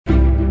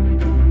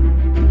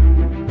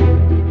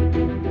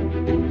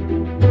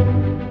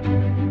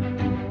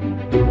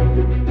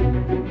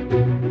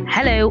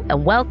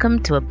and welcome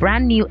to a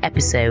brand new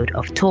episode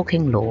of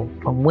Talking Law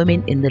from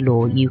Women in the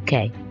Law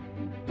UK.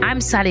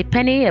 I'm Sally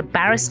Penni, a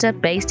barrister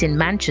based in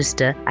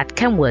Manchester at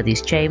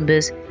Kenworthy's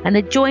Chambers and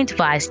the Joint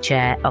Vice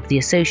Chair of the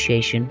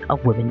Association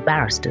of Women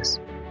Barristers.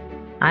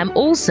 I'm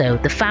also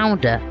the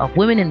founder of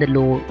Women in the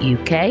Law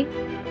UK,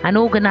 an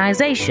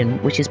organisation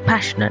which is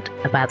passionate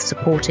about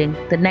supporting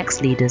the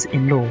next leaders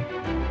in law.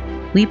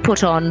 We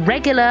put on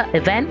regular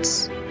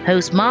events,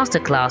 host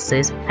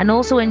masterclasses, and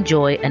also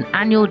enjoy an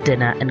annual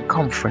dinner and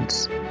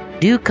conference.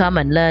 Do come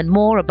and learn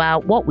more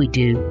about what we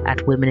do at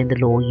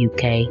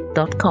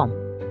womeninthelawuk.com.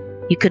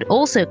 You could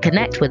also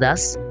connect with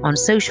us on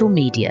social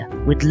media.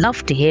 We'd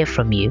love to hear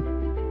from you.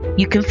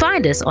 You can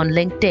find us on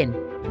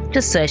LinkedIn.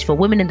 Just search for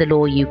Women in the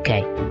Law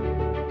UK.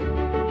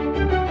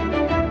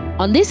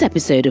 On this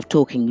episode of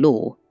Talking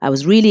Law, I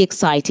was really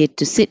excited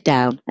to sit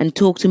down and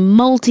talk to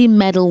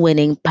multi-medal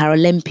winning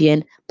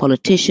Paralympian,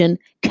 politician,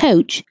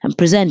 coach and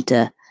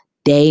presenter,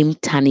 Dame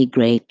Tanni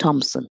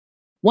Grey-Thompson.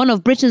 One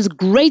of Britain's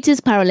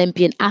greatest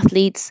Paralympian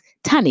athletes,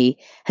 Tanni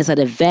has had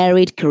a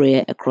varied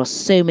career across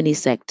so many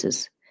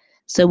sectors.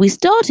 So we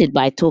started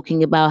by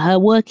talking about her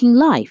working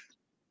life.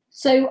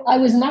 So I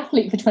was an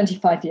athlete for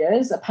 25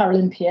 years, a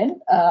Paralympian.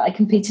 I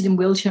competed in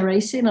wheelchair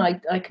racing. I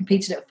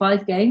competed at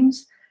 5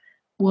 games.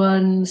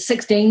 Won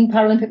 16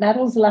 Paralympic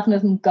medals, 11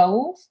 of them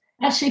golds.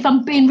 Actually, if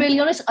I'm being really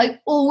honest, I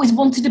always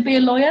wanted to be a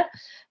lawyer.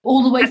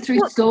 All the way through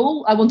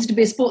school, I wanted to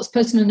be a sports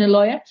person and a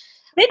lawyer.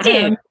 Did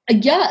you?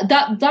 Yeah,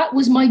 that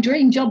was my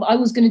dream job. I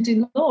was going to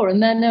do law.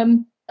 And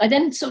then I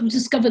then sort of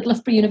discovered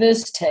Loughborough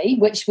University,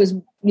 which was,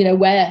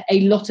 where a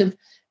lot of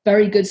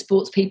very good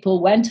sports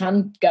people went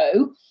and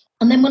go.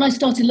 And then when I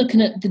started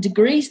looking at the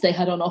degrees they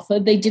had on offer,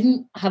 they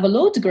didn't have a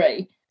law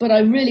degree. But I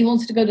really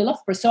wanted to go to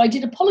Loughborough. So I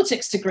did a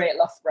politics degree at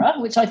Loughborough,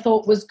 which I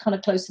thought was kind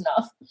of close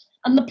enough.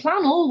 And the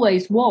plan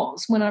always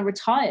was, when I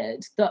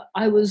retired, that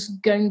I was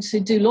going to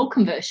do law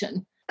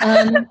conversion.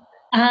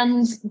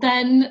 And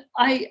then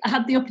I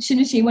had the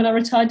opportunity when I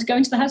retired to go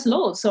into the House of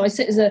Lords. So I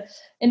sit as an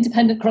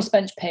independent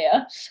crossbench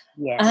peer.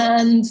 Yes.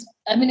 And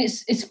I mean,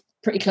 it's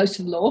pretty close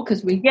to the law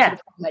because we sort of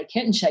make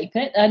it and shape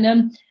it. And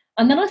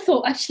then I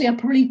thought, actually,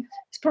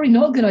 it's probably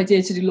not a good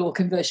idea to do law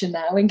conversion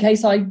now in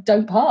case I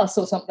don't pass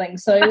or something.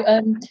 So,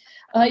 and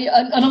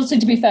also,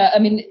 to be fair, I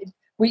mean,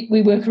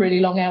 we work really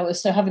long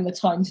hours, so having the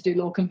time to do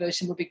law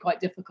conversion would be quite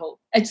difficult.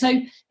 And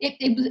so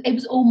it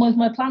was almost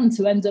my plan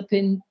to end up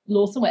in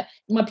law somewhere.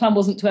 My plan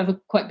wasn't to ever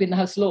quite be in the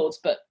House of Lords,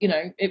 but,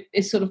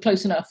 it's sort of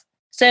close enough.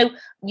 So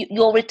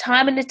your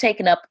retirement is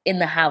taken up in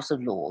the House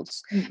of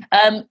Lords.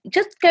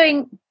 Just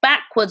going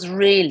backwards,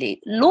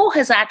 really, law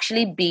has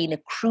actually been a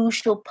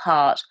crucial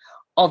part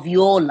of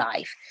your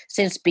life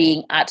since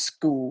being at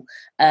school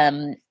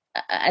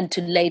and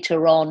to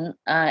later on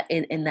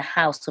in the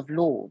House of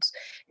Lords.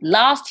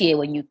 Last year,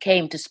 when you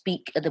came to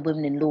speak at the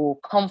Women in Law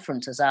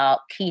conference as our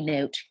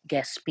keynote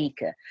guest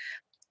speaker,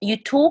 you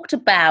talked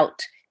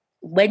about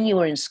when you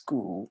were in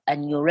school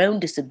and your own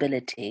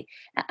disability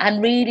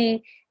and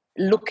really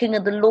looking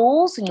at the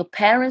laws and your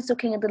parents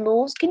looking at the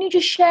laws. Can you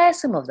just share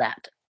some of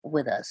that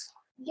with us?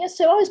 Yes,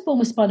 so I was born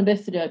with spina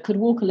bifida. I could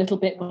walk a little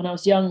bit when I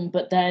was young,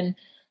 but then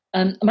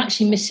I'm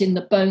actually missing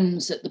the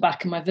bones at the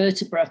back of my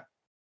vertebra.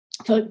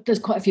 So there's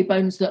quite a few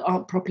bones that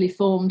aren't properly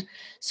formed.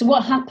 So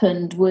what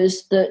happened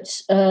was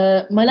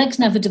that my legs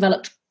never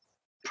developed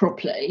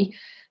properly,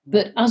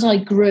 but as I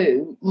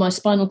grew, my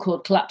spinal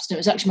cord collapsed, and it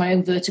was actually my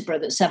own vertebra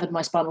that severed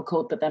my spinal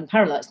cord but then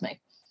paralysed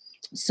me.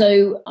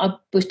 So I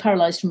was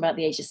paralysed from about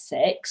the age of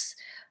 6,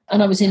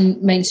 and I was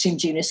in mainstream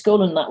junior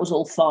school, and that was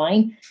all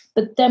fine.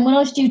 But then when I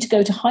was due to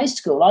go to high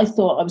school, I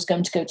thought I was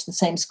going to go to the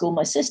same school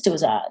my sister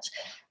was at.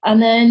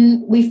 And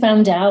then we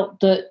found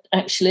out that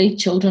actually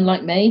children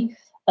like me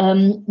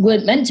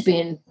weren't meant to be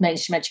in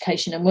mainstream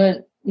education and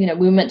we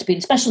were meant to be in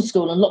special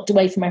school and locked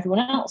away from everyone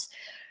else.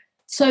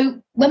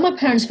 So when my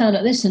parents found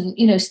out this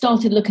and,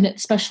 started looking at the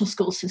special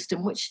school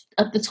system, which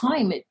at the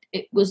time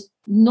it was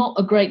not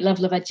a great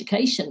level of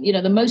education,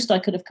 the most I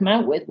could have come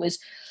out with was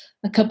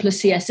a couple of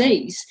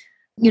CSEs,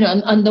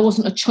 and there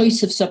wasn't a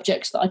choice of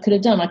subjects that I could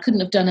have done. I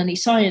couldn't have done any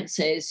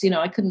sciences,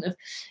 I couldn't have,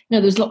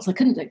 there was lots I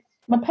couldn't do.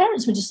 My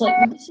parents were just like,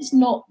 well, this is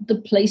not the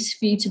place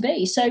for you to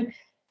be. So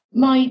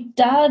my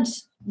dad,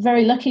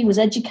 very lucky, was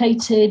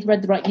educated,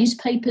 read the right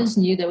newspapers,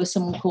 knew there was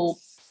someone called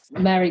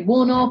Mary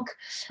Warnock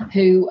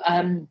who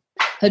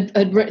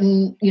had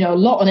written, a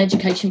lot on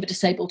education for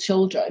disabled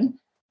children.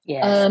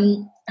 Yes.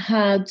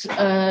 Had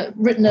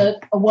written a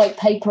white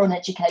paper on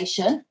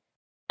education,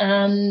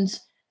 and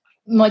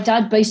my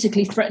dad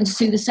basically threatened to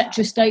sue the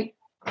Secretary of State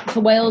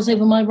for Wales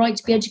over my right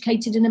to be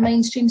educated in a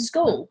mainstream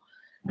school.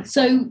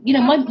 So,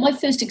 my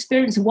first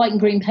experience of white and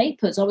green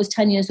papers, I was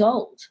 10 years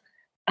old.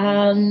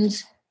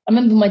 And I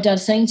remember my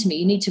dad saying to me,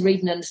 you need to read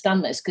and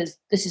understand this because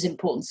this is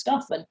important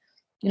stuff. And,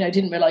 I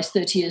didn't realise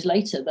 30 years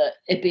later that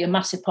it'd be a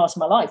massive part of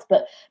my life.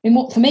 But I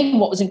mean,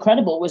 what was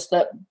incredible was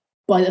that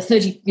by the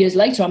 30 years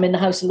later, I'm in the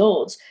House of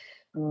Lords.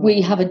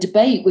 We have a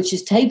debate which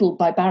is tabled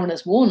by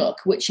Baroness Warnock,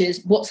 which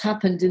is what's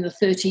happened in the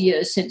 30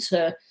 years since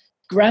her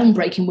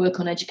groundbreaking work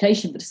on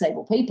education for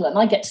disabled people. And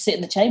I get to sit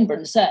in the chamber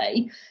and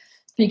say,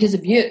 because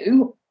of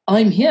you,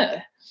 I'm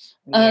here.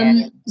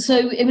 Yeah.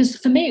 So it was,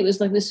 for me, it was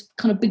like this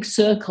kind of big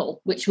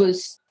circle, which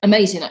was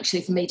amazing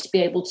actually for me to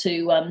be able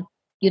to,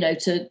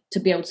 to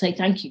be able to say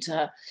thank you to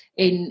her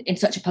in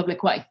such a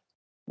public way.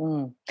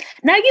 Mm.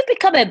 Now you've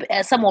become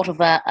somewhat of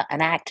an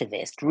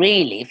activist,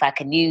 really, if I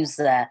can use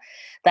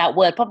that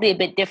word, probably a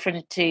bit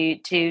different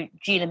to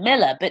Gina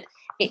Miller, but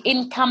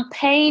in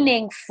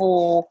campaigning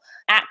for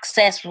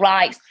access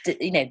rights,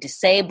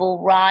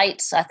 disabled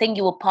rights. I think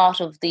you were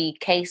part of the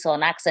case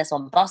on access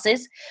on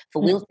buses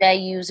for wheelchair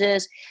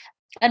users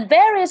and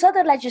various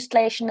other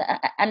legislation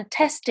and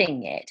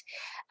testing it.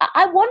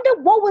 I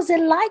wonder, what was it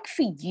like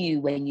for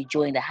you when you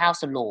joined the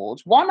House of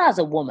Lords, one, as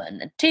a woman,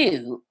 and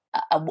two,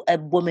 a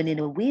woman in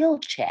a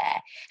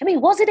wheelchair? I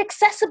mean, was it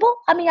accessible?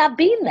 I mean, I've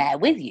been there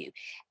with you,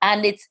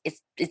 and it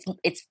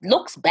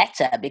looks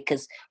better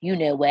because you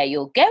know where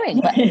you're going.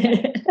 But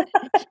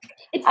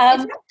it's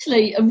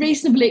actually a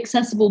reasonably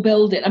accessible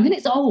building. I mean,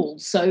 it's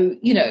old, so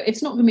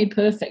it's not going to be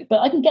perfect,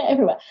 but I can get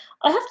everywhere.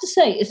 I have to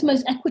say, it's the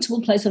most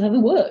equitable place I've ever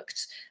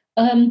worked.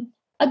 I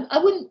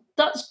wouldn't.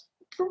 That's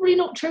probably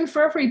not true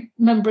for every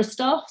member of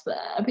staff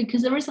there,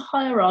 because there is a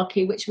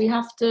hierarchy which we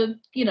have to,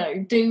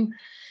 do.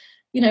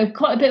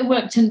 Quite a bit of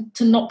work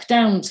to knock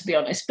down, to be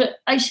honest. But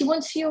actually,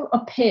 once you're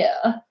a peer,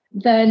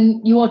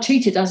 then you are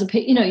treated as a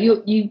peer.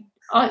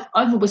 I've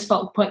always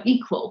felt quite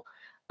equal.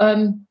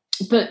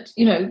 But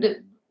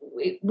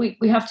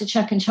we have to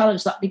check and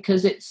challenge that,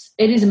 because it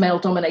is a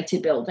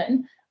male-dominated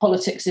building.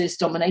 Politics is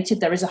dominated.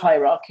 There is a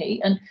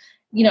hierarchy, and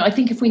I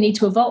think if we need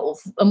to evolve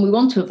and we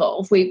want to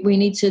evolve, we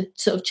need to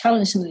sort of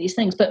challenge some of these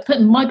things. But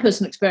my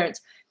personal experience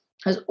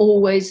has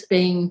always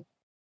been,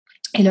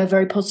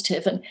 very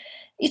positive. And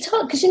it's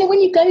hard because, when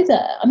you go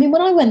there, I mean,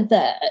 when I went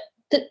there,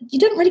 that you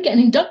don't really get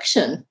an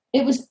induction.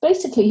 It was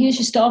basically, here's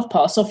your staff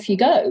pass, off you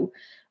go.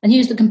 And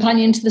here's the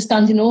companion to the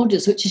standing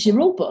orders, which is your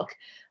rule book.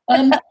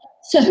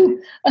 So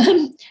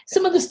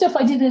some of the stuff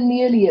I did in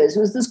the early years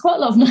there's quite a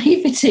lot of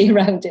naivety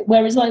around it,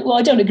 where it's like, well,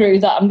 I don't agree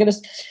with that. I'm going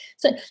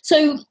to...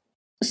 So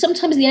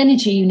sometimes the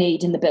energy you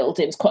need in the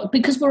building is quite...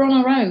 Because we're on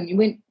our own.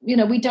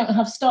 We don't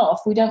have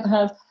staff. We don't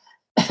have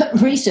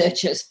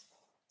researchers.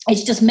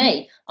 It's just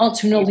me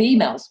answering all the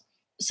emails.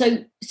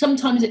 So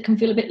sometimes it can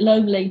feel a bit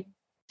lonely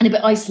and a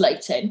bit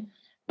isolating.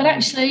 But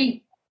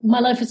actually, my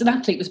life as an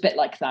athlete was a bit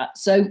like that.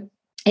 So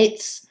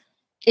it's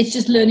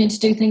just learning to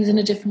do things in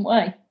a different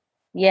way.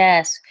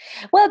 Yes.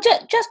 Well,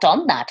 just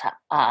on that,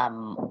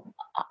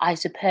 I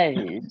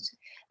suppose,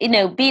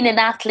 being an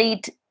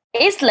athlete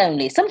is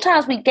lonely.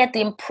 Sometimes we get the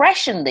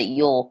impression that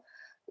you're,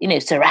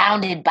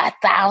 surrounded by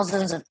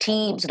thousands of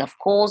teams, and of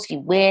course you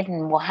win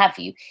and what have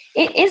you.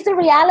 Is the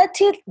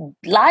reality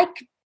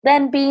like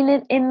then being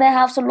in the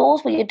House of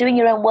Lords, where you're doing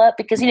your own work?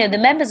 Because, the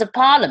members of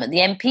Parliament, the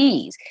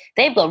MPs,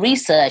 they've got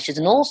researchers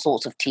and all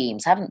sorts of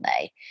teams, haven't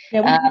they?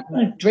 Yeah,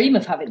 we dream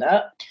of having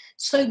that.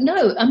 So,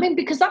 no, I mean,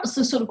 because that's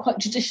the sort of quite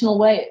traditional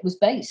way it was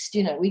based.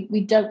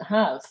 We don't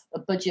have a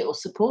budget or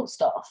support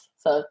staff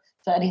for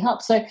any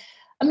help. So,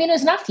 I mean,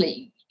 as an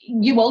athlete,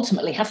 you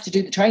ultimately have to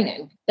do the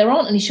training. There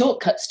aren't any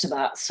shortcuts to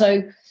that.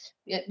 So,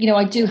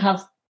 I do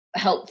have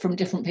help from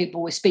different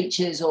people with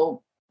speeches or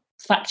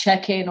fact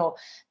checking, or,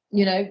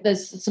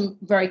 there's some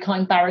very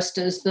kind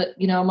barristers that,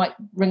 I might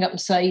ring up and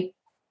say,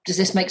 does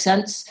this make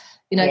sense?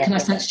 Can I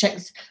sense check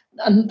this?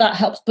 And that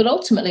helps. But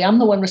ultimately, I'm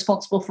the one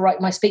responsible for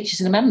writing my speeches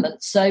and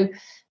amendments. So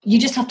you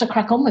just have to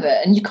crack on with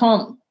it. And you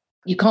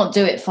can't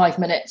do it 5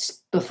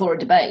 minutes before a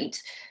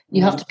debate.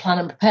 You have to plan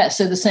and prepare.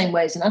 So the same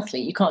way as an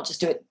athlete, you can't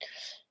just do it.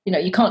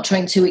 You can't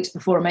train 2 weeks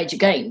before a major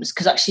games,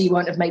 because actually you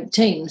won't have made the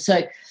team.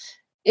 So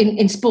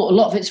in sport, a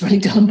lot of it's really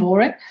dull and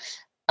boring.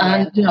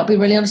 And, I'll be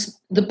really honest,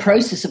 the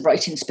process of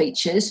writing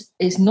speeches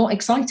is not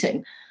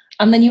exciting.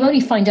 And then you only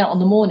find out on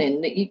the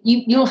morning that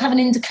you'll have an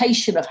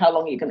indication of how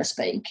long you're going to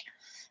speak.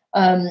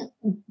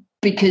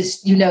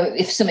 Because,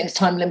 if something's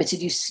time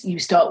limited, you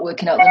start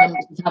working out the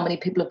numbers of how many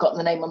people have got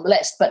the name on the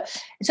list. But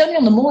it's only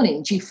on the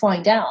morning you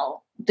find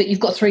out that you've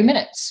got 3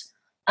 minutes,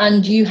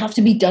 and you have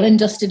to be done and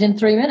dusted in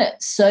 3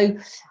 minutes. So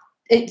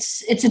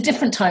it's a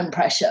different time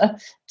pressure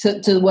to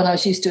the one I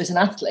was used to as an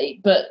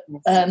athlete. But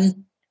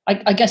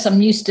I guess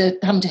I'm used to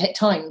having to hit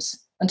times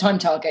and time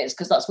targets,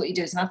 because that's what you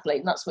do as an athlete,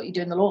 and that's what you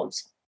do in the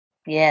Lords.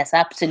 Yes,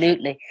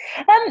 absolutely.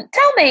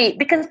 Tell me,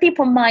 because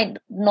people might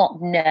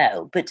not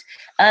know, but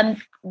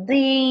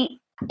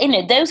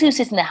those who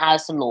sit in the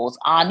House of Lords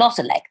are not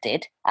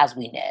elected, as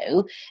we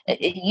know.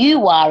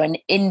 You are an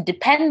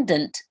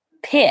independent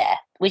peer,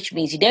 which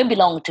means you don't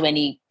belong to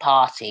any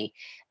party,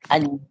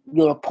 and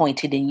you're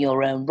appointed in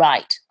your own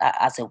right,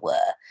 as it were.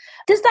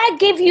 Does that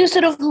give you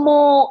sort of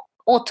more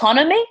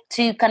autonomy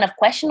to kind of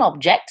question,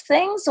 object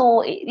things,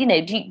 or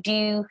do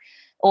you,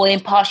 or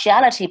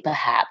impartiality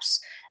perhaps?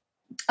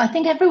 I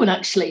think everyone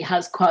actually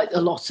has quite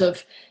a lot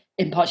of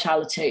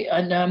impartiality,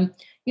 and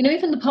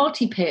even the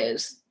party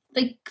peers,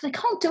 they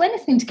can't do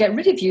anything to get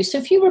rid of you. So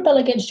if you rebel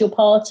against your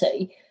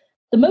party,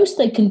 the most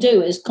they can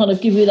do is kind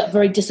of give you that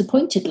very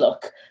disappointed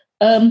look.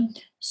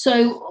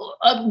 So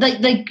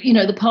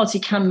the party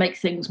can make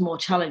things more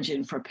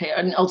challenging for a peer,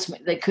 and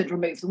ultimately they could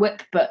remove the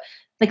whip, but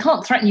they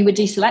can't threaten you with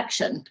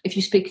deselection if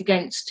you speak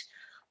against,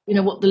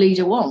 what the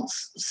leader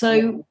wants.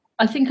 So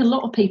I think a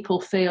lot of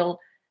people feel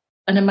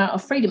an amount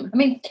of freedom. I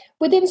mean,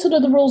 within sort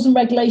of the rules and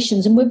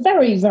regulations, and we're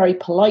very, very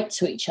polite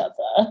to each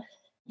other,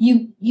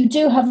 you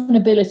do have an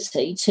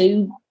ability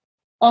to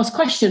ask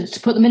questions, to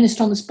put the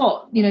minister on the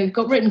spot. You've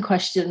got written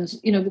questions,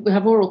 we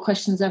have oral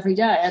questions every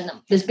day, and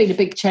there's been a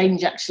big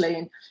change actually,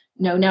 and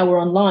now we're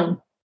online.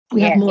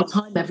 We have more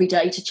time every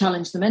day to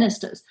challenge the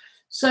ministers.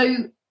 So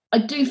I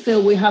do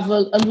feel we have a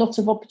lot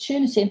of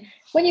opportunity. And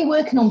when you're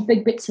working on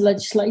big bits of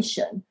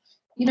legislation,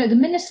 the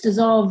ministers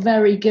are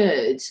very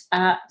good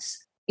at,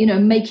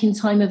 making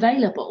time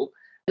available.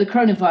 The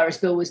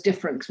coronavirus bill was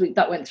different because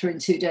that went through in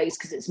 2 days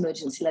because it's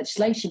emergency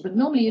legislation, but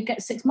normally you'd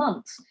get 6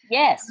 months.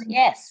 Yes.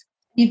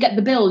 You'd get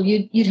the bill,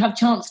 you'd have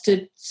chance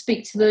to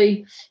speak to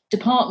the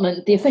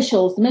department, the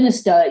officials, the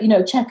minister,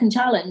 check and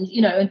challenge,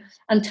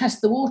 and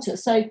test the water.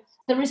 So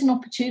there is an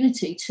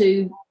opportunity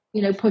to,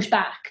 push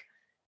back.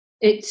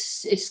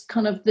 It's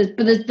kind of,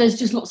 but there's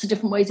just lots of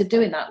different ways of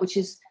doing that, which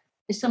is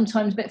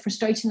sometimes a bit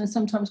frustrating and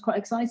sometimes quite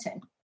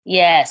exciting.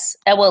 Yes.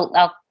 Well,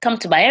 I'll come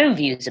to my own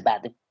views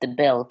about the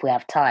bill if we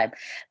have time.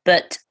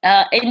 But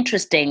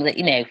interesting that,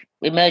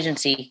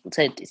 emergency,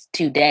 so it's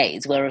 2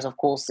 days, whereas, of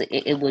course,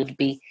 it would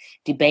be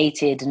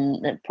debated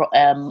and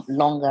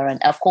longer.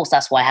 And, of course,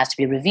 that's why it has to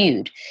be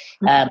reviewed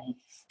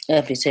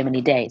every so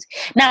many days.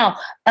 Now,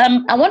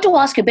 I want to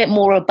ask you a bit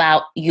more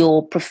about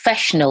your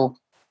professional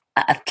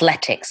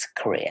athletics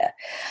career.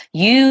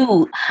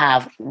 You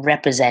have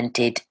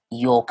represented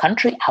your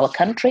country, our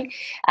country,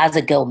 as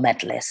a gold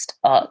medalist.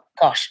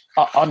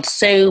 On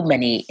so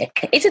many.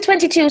 Is it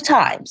 22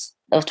 times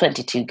of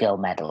 22 gold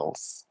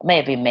medals? I may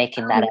have been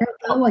making that up.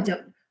 Oh, I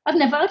don't. I've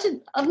never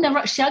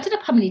actually added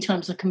up how many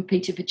times I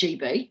competed for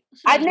GB.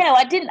 I know.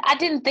 I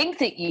didn't think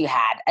that you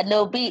had, and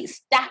there'll be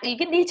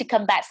you need to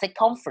come back to the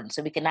conference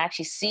so we can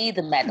actually see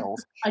the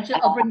medals.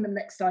 I'll bring them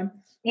next time.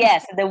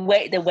 Yes, the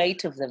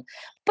weight of them.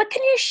 But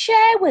can you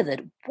share with it,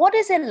 what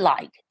is it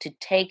like to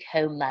take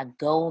home that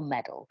gold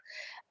medal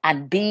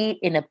and be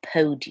in a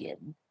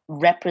podium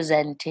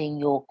representing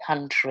your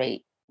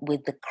country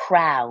with the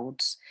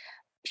crowds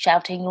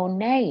shouting your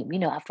name,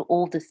 after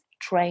all this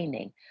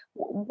training?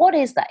 What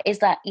is that? Is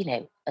that,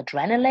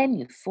 adrenaline,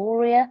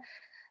 euphoria,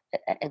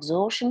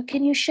 exhaustion?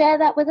 Can you share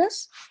that with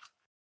us?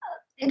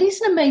 It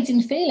is an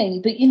amazing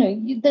feeling, but,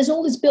 there's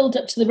all this build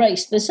up to the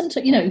race. There's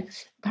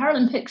sometimes,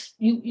 Paralympics,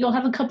 you'll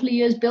have a couple of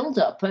years build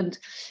up, and,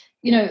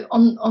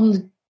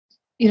 on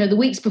the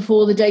weeks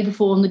before, the day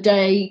before, on the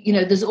day,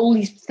 there's all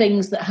these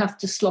things that have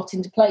to slot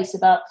into place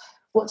about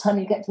what time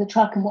you get to the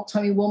track and what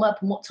time you warm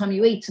up and what time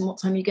you eat and what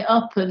time you get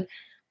up. And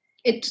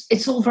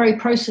it's all very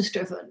process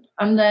driven.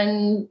 And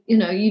then,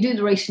 you do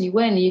the race and you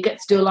win and you get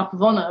to do a lap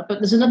of honour, but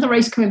there's another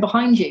race coming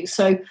behind you.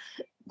 So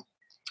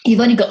you've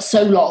only got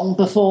so long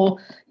before,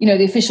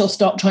 the officials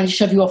start trying to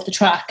shove you off the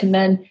track. And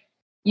then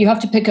you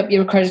have to pick up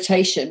your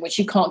accreditation, which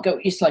you can't go,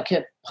 it's like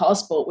a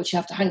passport, which you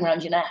have to hang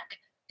around your neck.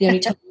 The only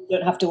time you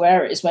don't have to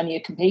wear it is when you're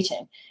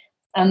competing.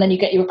 And then you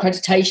get your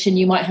accreditation,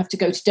 you might have to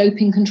go to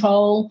doping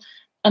control,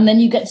 and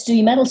then you get to do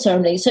your medal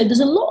ceremony. So there's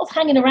a lot of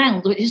hanging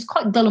around, which is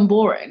quite dull and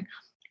boring.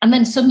 And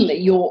then suddenly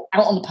you're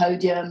out on the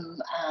podium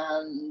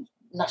and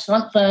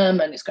national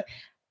anthem, and it's great.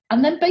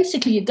 And then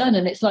basically you're done,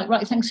 and it's like,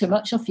 right, thanks so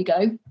much, off you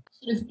go.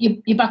 Sort of,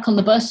 you're back on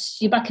the bus,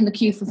 you're back in the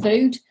queue for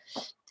food.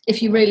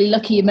 If you're really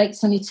lucky, your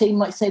mates on your team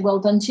might say, well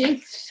done to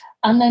you.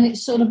 And then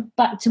it's sort of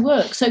back to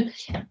work. So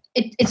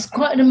it's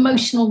quite an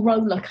emotional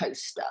roller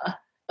coaster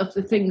of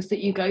the things that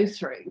you go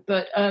through.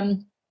 But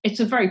it's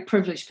a very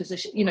privileged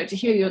position. To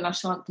hear your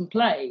national anthem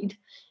played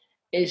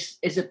is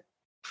a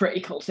pretty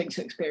cool thing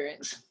to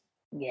experience.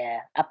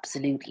 Yeah,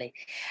 absolutely.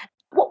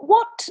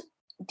 What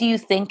do you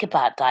think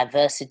about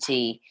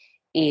diversity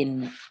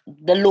in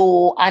the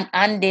law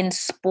and in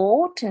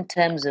sport in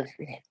terms of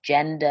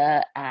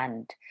gender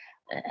and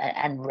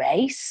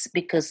race?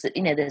 Because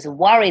there's a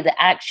worry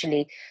that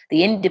actually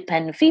the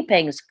independent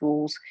fee-paying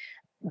schools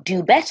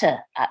do better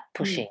at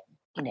pushing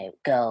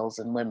girls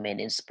and women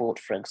in sport,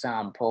 for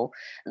example,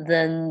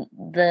 than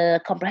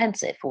the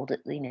comprehensive or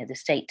the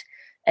state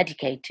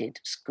educated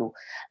school.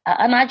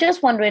 And I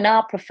just wonder, in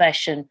our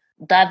profession,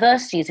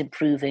 diversity is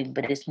improving,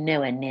 but it's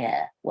nowhere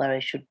near where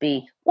it should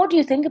be. What do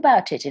you think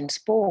about it in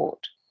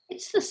sport?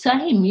 It's the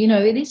same,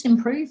 it is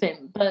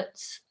improving,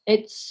 but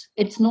it's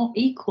not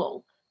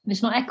equal and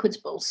it's not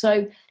equitable.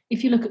 So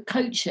if you look at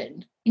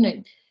coaching,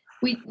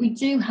 we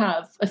do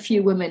have a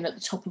few women at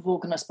the top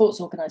of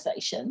sports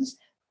organisations,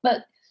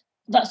 but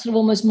that sort of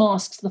almost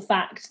masks the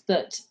fact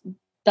that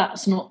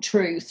that's not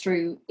true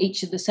through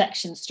each of the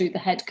sections, through the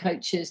head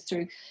coaches,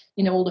 through,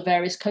 all the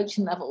various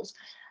coaching levels.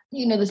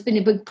 There's been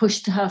a big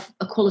push to have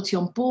equality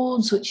on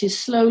boards, which is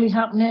slowly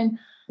happening.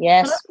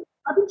 Yes. But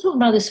I've been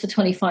talking about this for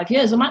 25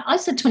 years. I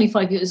said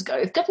 25 years ago,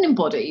 if governing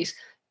bodies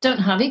don't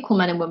have equal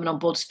men and women on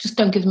boards, just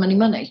don't give them any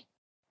money.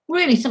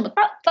 Really simple.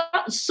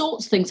 That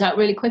sorts things out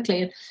really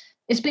quickly. And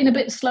it's been a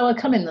bit slower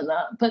coming than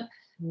that. But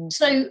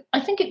so I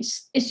think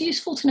it's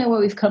useful to know where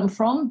we've come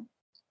from,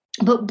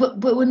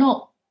 but we're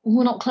not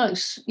we're not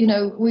close.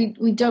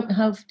 We don't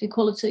have the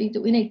equality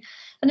that we need.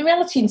 And the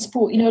reality in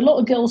sport, a lot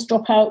of girls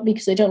drop out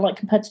because they don't like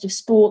competitive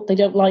sport. They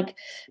don't like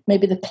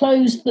maybe the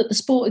clothes that the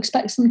sport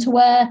expects them to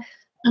wear.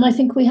 And I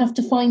think we have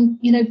to find,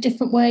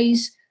 different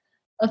ways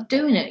of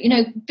doing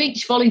it.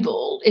 Beach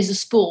volleyball is a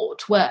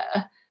sport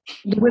where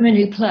the women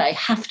who play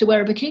have to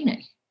wear a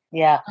bikini.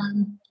 Yeah.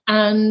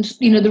 And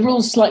the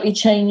rules slightly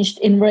changed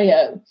in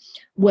Rio,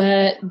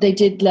 where they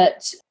did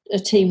let a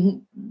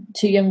team,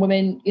 2 young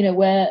women,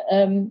 wear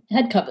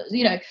head covers,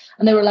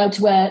 and they were allowed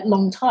to wear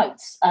long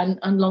tights and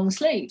long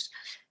sleeves.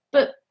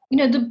 But,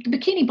 the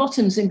bikini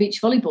bottoms in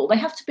beach volleyball, they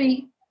have to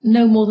be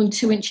no more than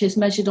 2 inches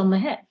measured on the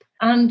hip.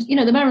 And,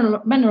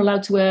 the men are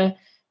allowed to wear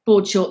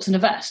board shorts and a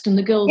vest, and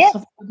the girls have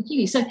to wear a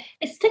bikini. So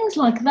it's things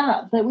like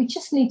that we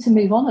just need to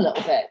move on a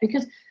little bit.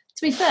 Because,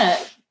 to be fair,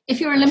 if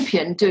you're an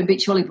Olympian doing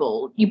beach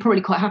volleyball, you're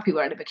probably quite happy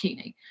wearing a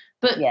bikini.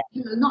 But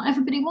not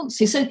everybody wants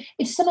to. So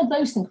it's some of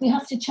those things. We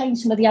have to change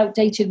some of the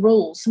outdated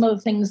rules, some of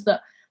the things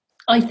that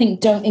I think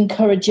don't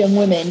encourage young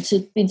women to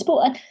be in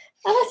sport. And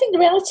I think the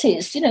reality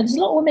is, there's a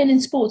lot of women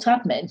in sports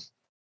admin.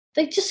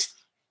 They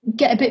just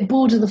get a bit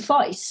bored of the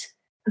fight,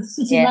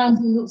 sitting around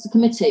in lots of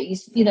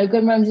committees,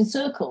 going around in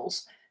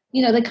circles.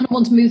 They kind of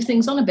want to move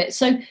things on a bit.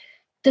 So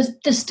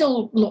there's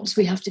still lots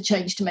we have to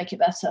change to make it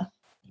better.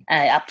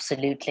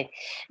 Absolutely.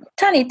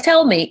 Tanni,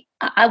 tell me,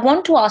 I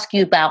want to ask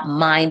you about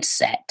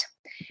mindset.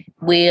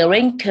 We're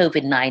in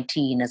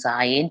COVID-19 as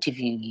I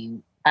interview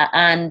you,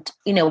 and,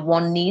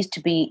 one needs to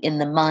be in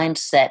the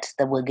mindset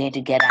that we're going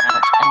to get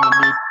out, and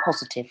we need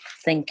positive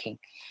thinking.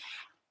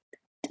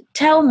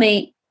 Tell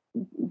me,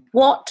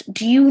 what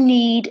do you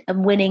need a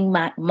winning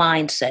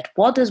mindset?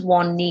 What does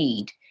one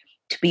need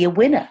to be a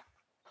winner?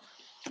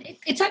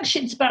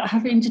 It's about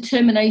having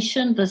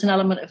determination. There's an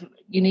element of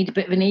you need a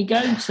bit of an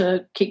ego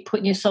to keep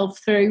putting yourself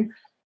through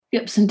the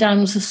ups and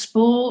downs of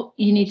sport.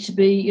 You need to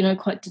be,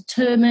 quite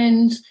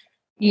determined.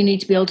 You need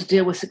to be able to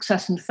deal with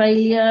success and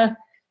failure.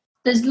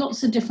 There's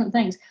lots of different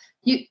things.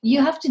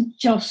 You have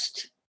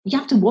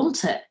to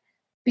want it,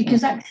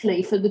 because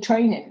actually for the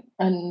training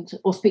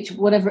or speech,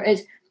 whatever it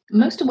is,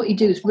 most of what you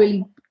do is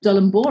really dull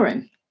and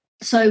boring.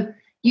 So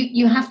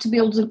you have to be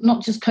able to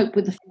not just cope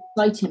with the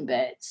exciting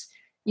bits.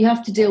 You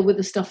have to deal with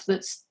the stuff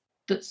that's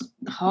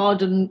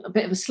hard and a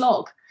bit of a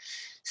slog.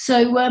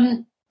 So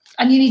and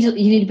you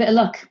need a bit of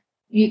luck.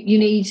 You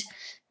need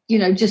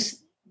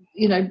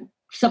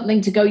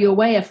something to go your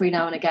way every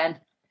now and again.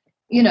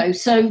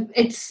 So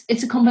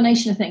it's a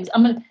combination of things.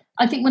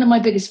 I think one of my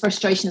biggest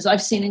frustrations,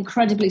 I've seen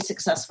incredibly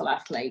successful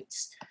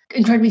athletes,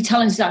 incredibly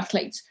talented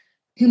athletes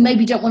who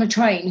maybe don't want to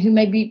train, who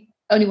maybe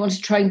only want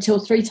to train 2 or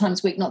 3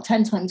 times a week, not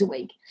 10 times a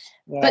week.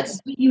 Yes.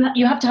 But you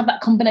have to have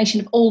that combination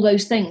of all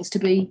those things to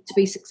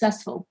be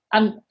successful,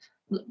 and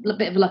a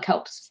bit of luck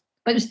helps.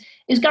 But it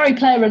was Gary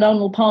Player and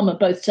Arnold Palmer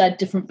both said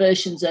different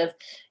versions of,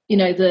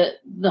 the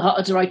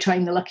harder I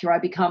train, the luckier I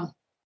become.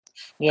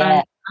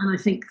 Yeah, and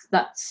I think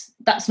that's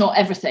not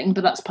everything,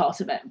 but that's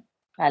part of it.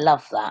 I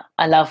love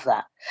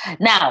that.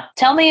 Now,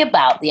 tell me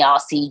about the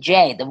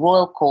RCJ, the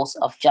Royal Course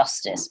of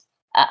Justice.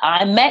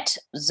 I met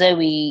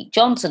Zoe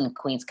Johnson,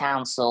 Queen's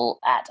Counsel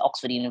at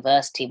Oxford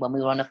University, when we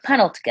were on a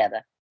panel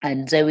together.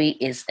 And Zoe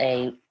is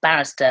a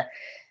barrister,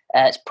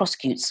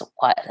 prosecutes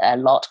quite a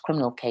lot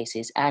criminal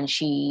cases, and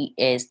she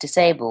is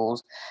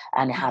disabled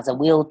and has a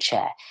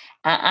wheelchair.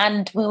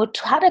 And we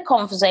had a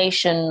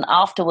conversation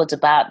afterwards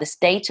about the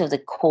state of the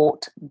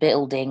court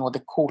building, or the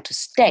court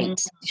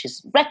estate, which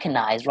is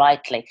recognised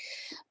rightly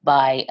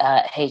by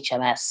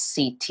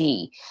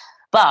HMSCT.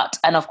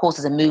 And of course,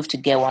 there's a move to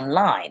go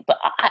online. But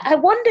I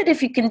wondered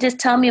if you can just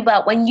tell me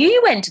about when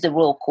you went to the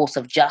Royal Course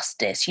of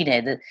Justice,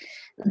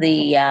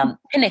 the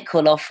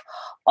pinnacle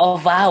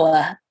of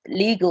our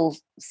legal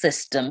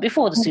system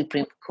before the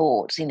Supreme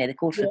Court, the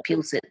Court of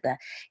Appeal sit there.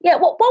 Yeah,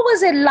 what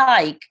was it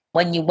like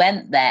when you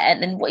went there?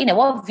 And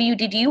what view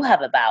did you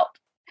have about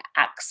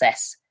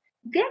access?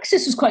 The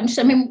access was quite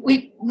interesting. I mean,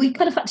 we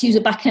kind of had to use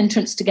a back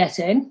entrance to get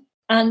in.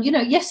 And,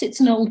 yes, it's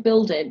an old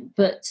building,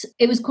 but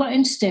it was quite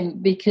interesting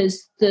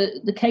because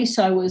the case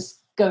I was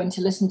going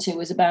to listen to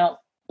was about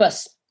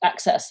bus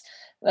access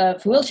for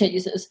wheelchair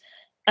users.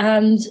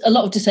 And a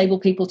lot of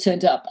disabled people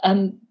turned up.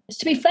 And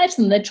to be fair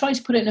to them, they tried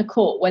to put it in a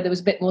court where there was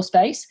a bit more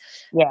space.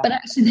 Yeah. But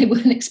actually, they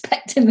weren't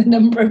expecting the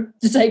number of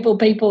disabled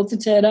people to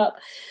turn up.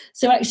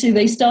 So actually,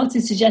 they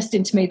started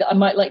suggesting to me that I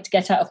might like to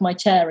get out of my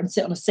chair and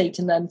sit on a seat,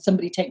 and then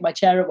somebody take my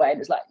chair away. And it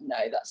was like, no,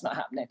 that's not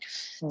happening.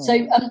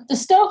 So the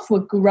staff were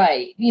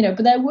great,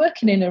 but they're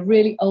working in a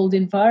really old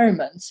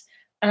environment.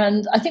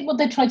 And I think what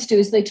they tried to do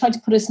is they tried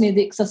to put us near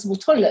the accessible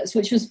toilets,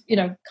 which was,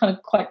 kind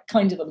of quite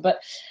kind of them.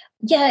 But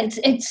yeah,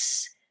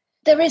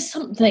 there is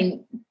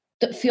something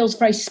that feels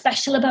very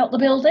special about the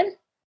building.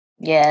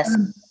 Yes.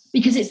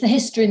 Because it's the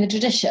history and the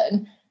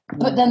tradition.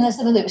 But then there's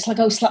another, it's like,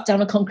 slap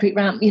down a concrete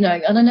ramp, and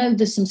I know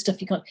there's some stuff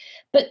you can't.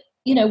 But,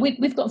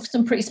 we've got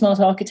some pretty smart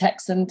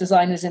architects and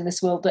designers in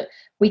this world that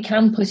we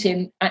can put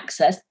in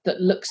access that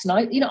looks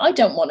nice. I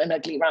don't want an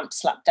ugly ramp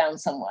slapped down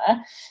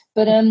somewhere.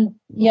 But,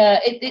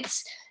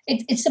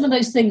 it's some of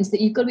those things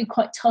that you've got to be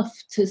quite tough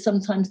to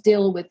sometimes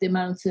deal with the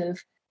amount of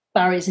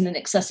barriers and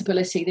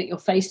inaccessibility that you're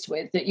faced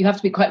with, that you have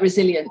to be quite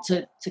resilient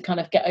to kind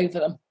of get over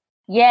them.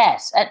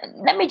 Yes, and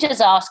let me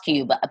just ask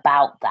you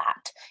about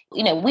that.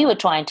 We were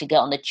trying to get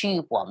on the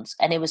tube once,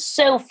 and it was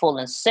so full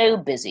and so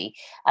busy.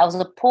 I was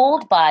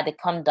appalled by the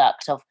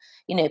conduct of,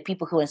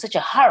 people who were in such a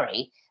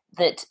hurry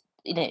that,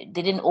 they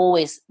didn't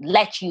always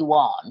let you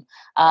on.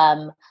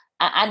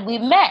 And we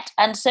met.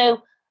 And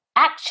so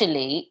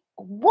actually,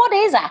 what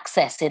is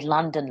access in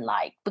London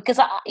like? Because,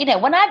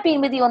 when I've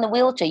been with you on the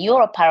wheelchair,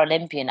 you're a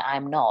Paralympian,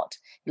 I'm not.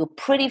 You're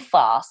pretty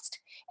fast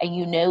and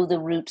you know the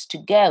routes to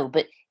go.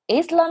 But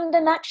is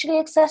London actually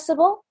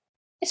accessible?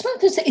 It's one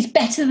because it's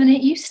better than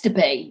it used to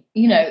be.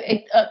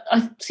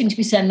 I seem to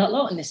be saying that a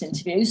lot in this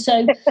interview.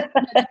 So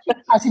it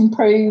has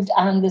improved,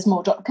 and there's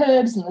more drop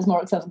curbs and there's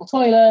more accessible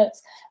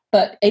toilets.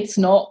 But it's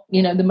not,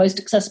 the most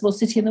accessible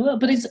city in the world.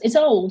 But it's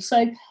old.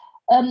 So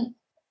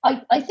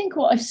I think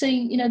what I've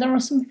seen, there are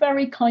some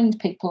very kind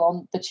people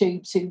on the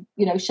tubes who,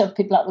 shove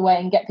people out of the way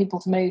and get people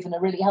to move and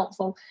are really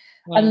helpful.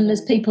 Mm. And then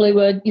there's people who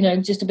are,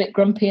 just a bit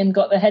grumpy and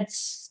got their heads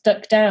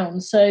stuck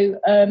down. So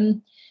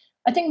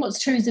I think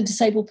what's true as a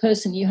disabled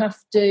person, you have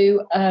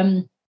to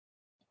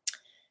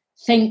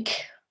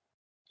think,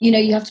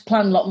 you have to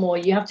plan a lot more.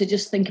 You have to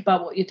just think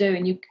about what you're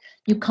doing.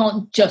 You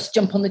can't just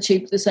jump on the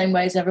tube the same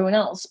way as everyone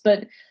else.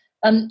 But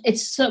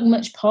it's so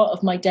much part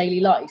of my daily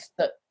life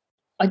that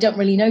I don't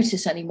really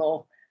notice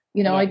anymore.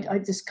 I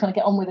just kind of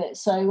get on with it.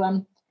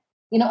 So,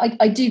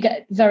 I do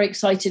get very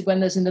excited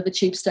when there's another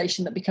tube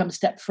station that becomes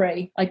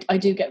step-free. I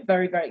do get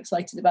very, very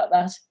excited about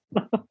that.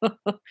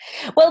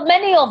 Well,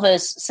 many of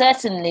us,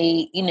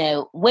 certainly,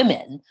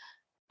 women,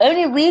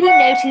 only really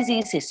notice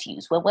these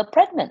issues when we're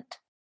pregnant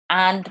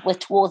and we're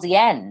towards the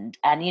end.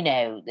 And,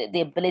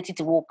 the ability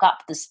to walk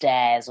up the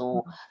stairs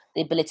or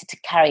the ability to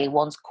carry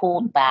one's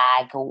cord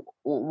bag or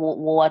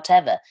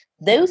whatever.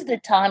 Those are the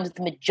times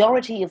the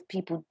majority of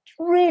people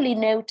really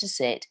notice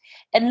it,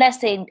 unless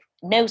they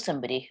know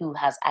somebody who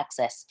has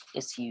access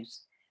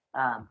issues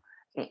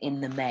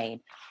in the main.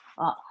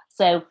 I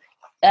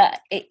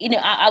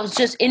was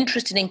just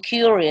interested and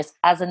curious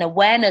as an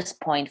awareness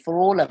point for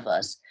all of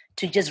us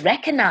to just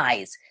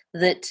recognise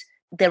that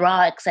there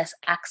are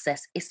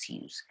access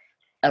issues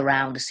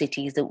around the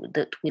cities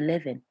that we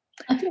live in.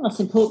 I think that's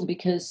important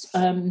because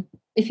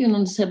if you're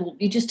non-disabled,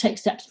 you just take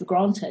steps for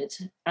granted.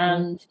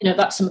 And,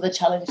 that's some of the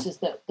challenges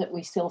that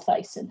we still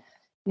face. And,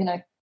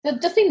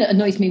 the thing that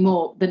annoys me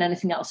more than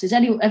anything else is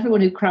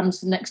everyone who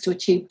crams next to a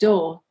tube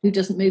door who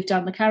doesn't move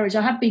down the carriage.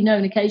 I have been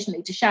known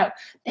occasionally to shout,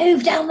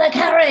 "Move down the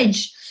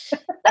carriage!"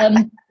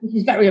 Which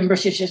is very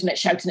un-British, isn't it,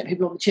 shouting at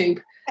people on the tube?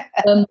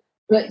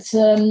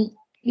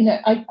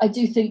 I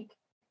do think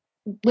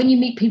when you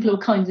meet people who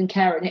are kind and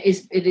caring,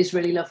 it is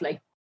really lovely.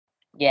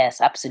 Yes,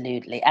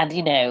 absolutely. And,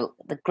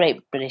 the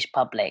great British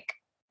public,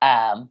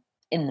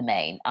 in the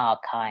main, are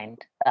kind.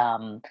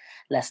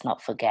 Let's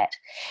not forget.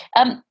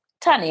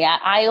 Tanni,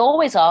 I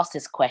always ask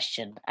this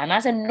question, and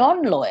as a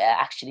non-lawyer,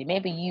 actually,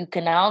 maybe you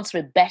can answer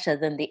it better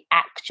than the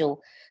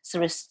actual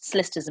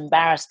solicitors and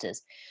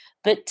barristers.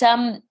 But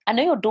I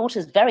know your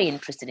daughter's very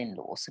interested in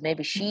law, so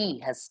maybe she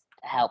has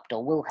helped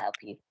or will help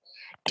you.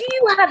 Do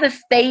you have a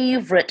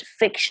favourite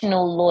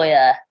fictional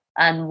lawyer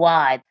and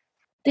why?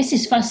 This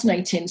is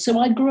fascinating. So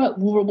I grew up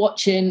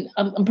watching,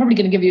 I'm probably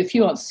going to give you a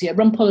few answers here,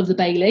 Rumpole of the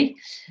Bailey.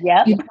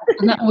 Yeah.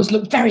 And that always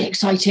looked very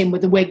exciting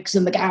with the wigs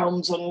and the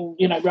gowns and,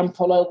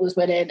 Rumpole always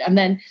went in. And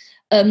then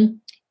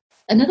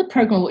another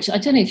programme, which I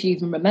don't know if you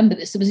even remember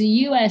this, there was a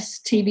US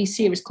TV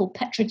series called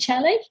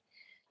Petrocelli.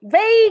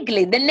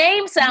 Vaguely. The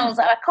name sounds,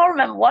 I can't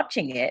remember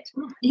watching it.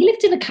 He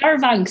lived in a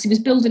caravan because he was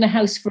building a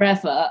house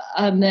forever.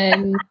 And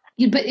then...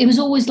 But it was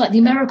always like the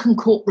American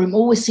courtroom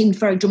always seemed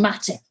very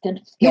dramatic,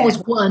 and he always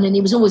won, and he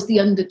was always the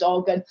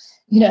underdog, and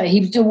he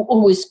was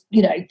always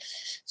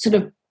sort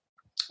of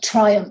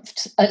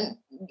triumphed. And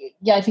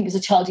I think as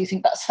a child you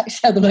think that's actually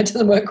how the law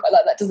doesn't work quite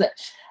like that, does it?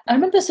 I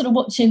remember sort of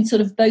watching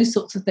sort of those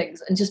sorts of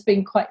things and just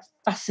being quite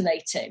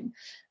fascinating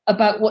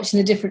about watching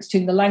the difference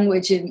between the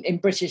language in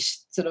British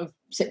sort of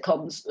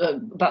sitcoms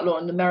about law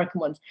and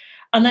American ones.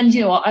 And then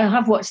I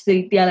have watched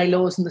the LA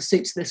Laws and the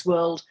Suits of this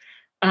world.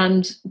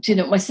 And,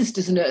 my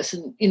sister's a nurse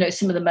and,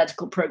 some of the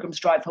medical programs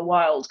drive her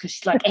wild because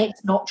she's like,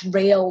 it's not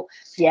real.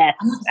 Yes,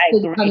 I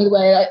agree. Kind of the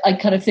way I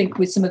kind of think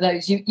with some of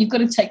those, you've got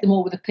to take them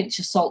all with a pinch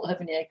of salt,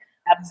 haven't you?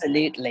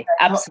 Absolutely.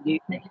 Absolutely.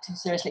 Not take it too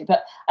seriously.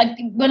 But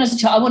when I was a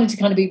child, I wanted to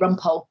kind of be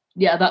Rumpole.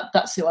 Yeah,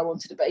 that's who I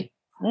wanted to be.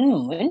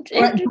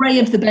 Grey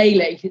of the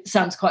Bailey. It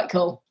sounds quite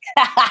cool.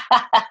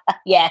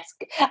 Yes.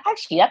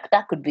 Actually,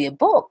 that could be a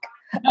book.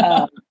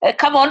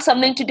 Come on,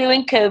 something to do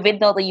in COVID,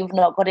 not that you've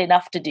not got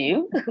enough to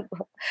do.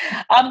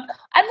 And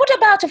what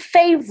about a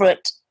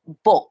favourite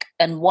book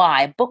and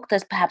why? A book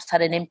that's perhaps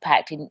had an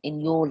impact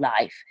in your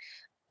life?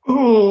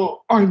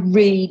 Oh, I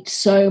read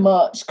so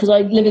much because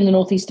I live in the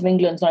northeast of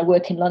England and I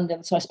work in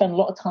London, so I spend a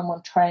lot of time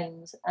on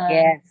trains. And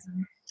yes.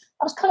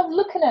 I was kind of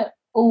looking at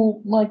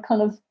all my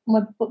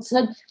books.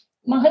 And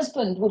my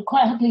husband would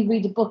quite happily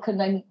read a book and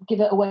then give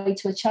it away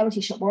to a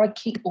charity shop where I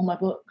keep all my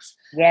books.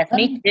 Yes,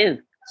 me too.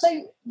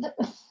 So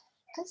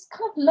There's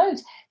kind of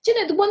loads. Do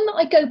you know, the one that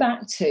I go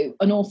back to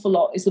an awful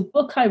lot is the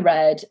book I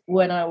read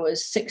when I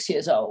was 6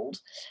 years old,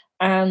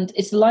 and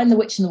it's The Lion, the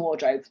Witch and the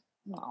Wardrobe.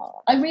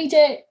 Oh. I read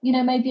it,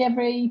 maybe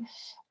every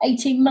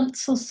 18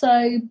 months or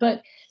so,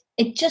 but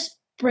it just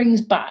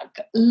brings back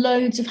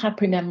loads of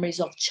happy memories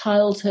of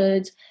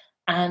childhood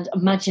and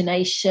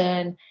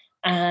imagination.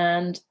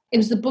 And it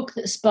was the book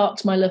that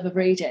sparked my love of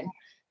reading.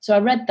 So I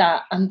read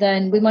that, and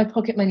then with my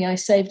pocket money, I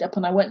saved up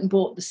and I went and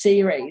bought the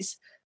series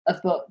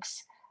of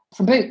books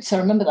from Boots. I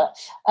remember that.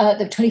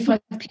 They were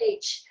 25p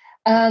each.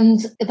 And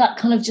that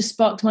kind of just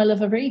sparked my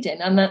love of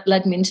reading, and that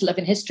led me into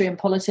loving history and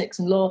politics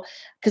and law.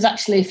 Because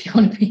actually, if you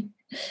want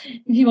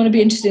to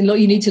be interested in law,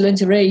 you need to learn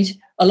to read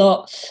a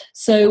lot.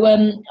 So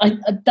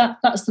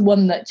that's the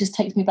one that just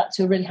takes me back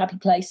to a really happy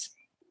place.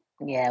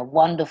 Yeah,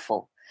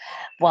 wonderful.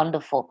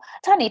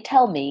 Tanni,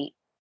 tell me,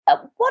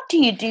 what do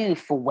you do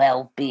for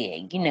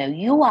well-being?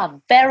 You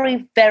are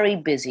very, very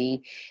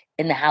busy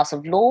in the House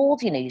of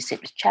Lords. You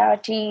sit with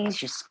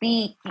charities, you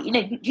speak,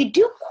 you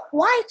do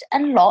quite a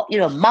lot.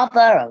 You're a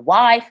mother, a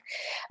wife,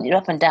 you're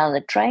up and down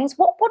the trains.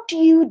 What do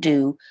you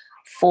do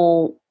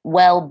for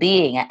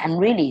well-being and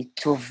really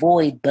to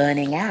avoid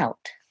burning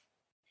out?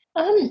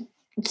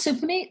 So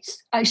for me,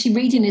 it's actually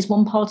reading is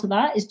one part of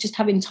that. Is just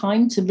having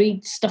time to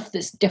read stuff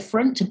that's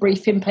different, to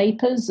brief in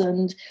papers,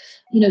 and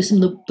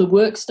some of the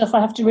work stuff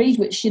I have to read,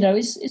 which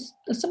is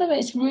some of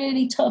it's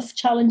really tough,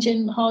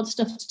 challenging, hard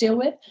stuff to deal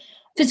with.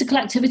 Physical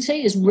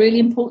activity is really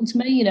important to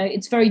me.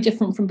 It's very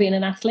different from being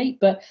an athlete,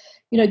 but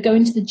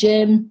going to the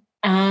gym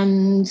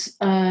and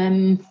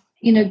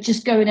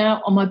just going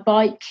out on my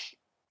bike,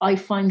 I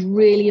find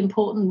really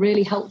important,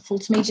 really helpful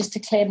to me, just to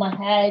clear my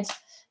head.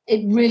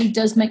 It really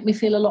does make me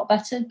feel a lot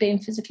better being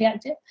physically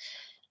active.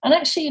 And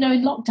actually, in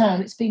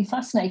lockdown, it's been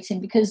fascinating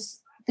because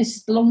this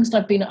is the longest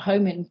I've been at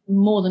home in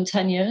more than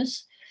 10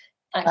 years.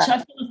 Actually, I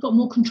feel I've got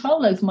more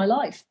control over my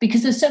life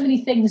because there's so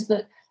many things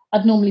that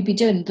I'd normally be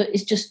doing that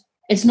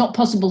it's not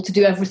possible to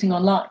do everything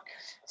online.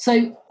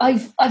 So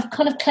I've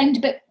kind of claimed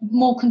a bit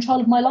more control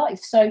of my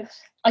life. So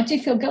I do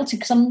feel guilty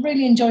because I'm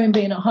really enjoying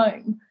being at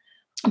home,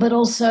 but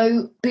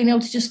also being able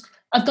to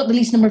I've got the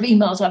least number of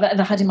emails I've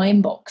ever had in my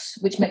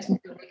inbox, which makes me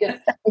feel really good.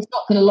 It's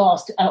not going to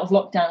last out of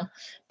lockdown.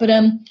 But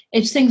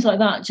it's things like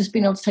that, just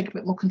being able to take a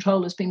bit more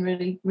control has been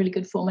really, really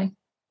good for me.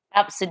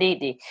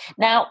 Absolutely.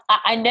 Now,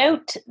 I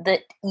note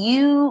that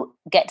you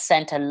get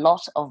sent a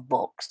lot of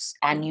books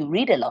and you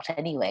read a lot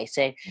anyway.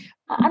 So,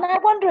 and I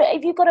wonder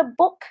if you've got a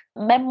book,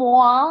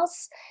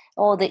 memoirs,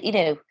 or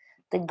the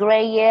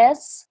grey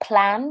years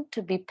planned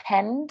to be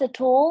penned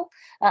at all?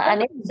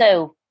 And if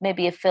so,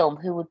 maybe a film,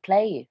 who would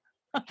play you?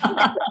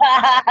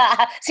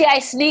 See, I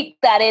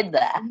sneaked that in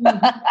there.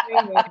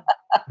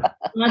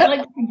 I'd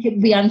like to think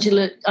it'd be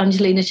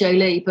Angelina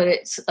Jolie, but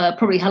it's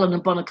probably Helena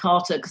Bonham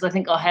Carter because I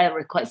think our hair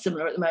are quite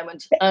similar at the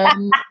moment.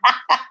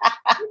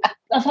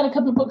 I've had a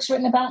couple of books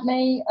written about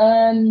me,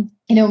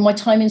 my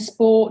time in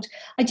sport.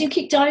 I do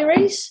keep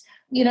diaries,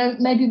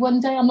 maybe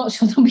one day. I'm not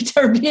sure they'll be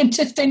terribly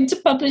interesting to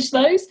publish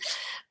those.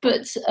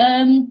 But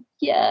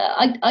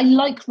I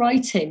like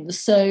writing.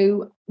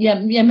 So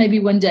maybe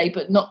one day,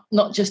 but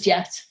not just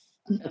yet.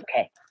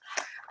 Okay.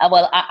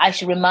 Well, I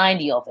should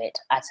remind you of it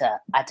at a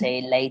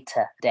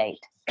later date.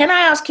 Can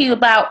I ask you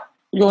about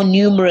your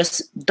numerous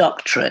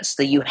doctorates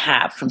that you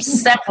have from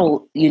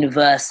several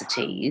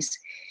universities?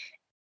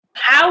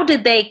 How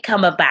did they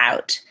come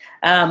about?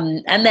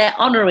 And they're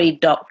honorary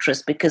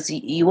doctorates because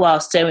you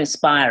are so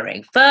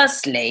inspiring.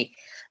 Firstly,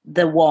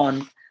 the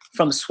one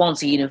from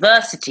Swansea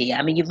University.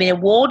 I mean, you've been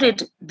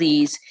awarded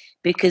these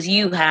because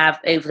you have,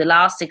 over the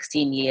last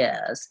 16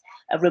 years,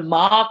 a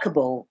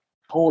remarkable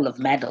haul of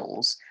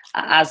medals,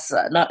 as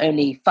not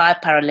only 5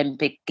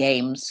 Paralympic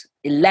Games,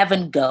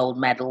 11 gold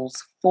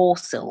medals, 4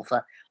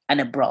 silver and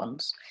a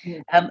bronze.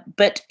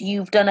 But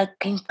you've done an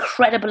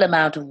incredible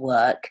amount of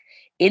work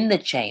in the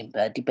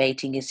chamber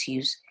debating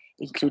issues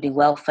including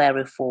welfare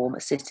reform,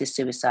 assisted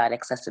suicide,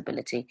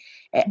 accessibility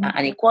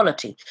and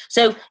equality.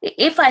 So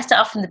if I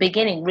start from the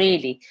beginning,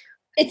 really,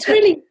 it's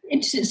really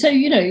interesting. So,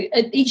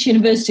 at each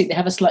university, they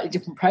have a slightly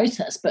different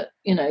process, but,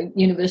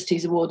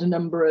 universities award a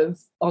number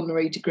of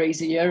honorary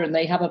degrees a year and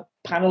they have a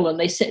panel and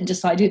they sit and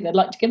decide who they'd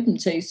like to give them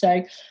to.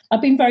 So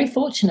I've been very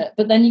fortunate,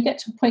 but then you get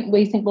to a point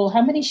where you think, well,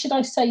 how many should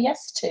I say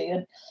yes to?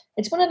 And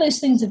it's one of those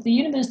things, if the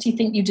university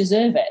think you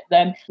deserve it,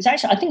 then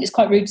I think it's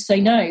quite rude to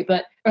say no,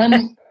 but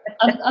I'm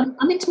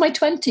into my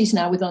 20s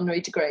now with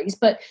honorary degrees,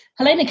 but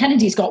Helena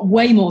Kennedy's got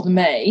way more than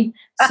me.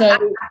 So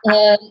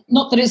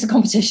not that it's a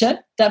competition,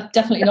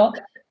 definitely not.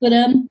 But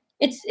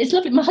it's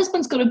lovely. My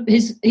husband's got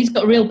he's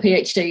got a real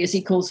PhD, as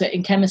he calls it,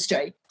 in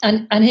chemistry,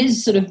 and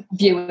his sort of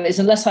view is,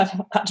 unless I've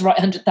had to write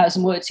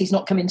 100,000 words, he's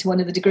not coming to one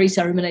of the degree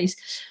ceremonies.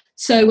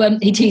 So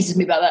he teases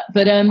me about that.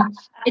 But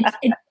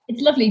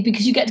it's lovely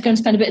because you get to go and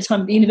spend a bit of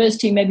time at the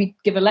university, maybe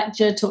give a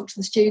lecture, talk to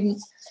the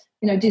students,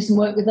 do some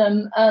work with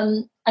them.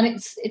 And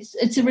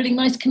it's a really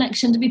nice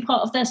connection to be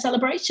part of their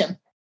celebration.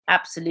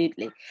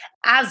 Absolutely.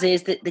 As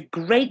is the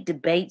great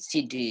debates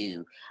you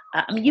do.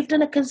 I mean, you've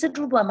done a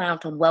considerable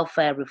amount on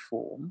welfare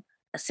reform.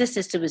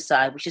 assisted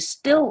suicide, which is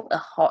still a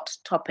hot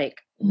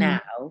topic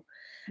now,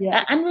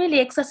 and really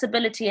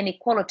accessibility and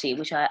equality,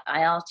 which I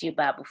asked you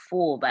about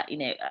before, about,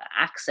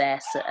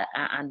 access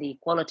and the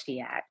Equality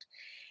Act.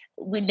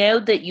 We know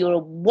that you're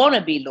a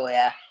wannabe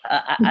lawyer,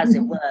 as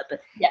it were,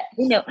 but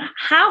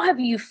how have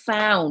you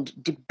found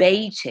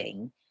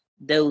debating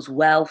those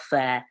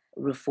welfare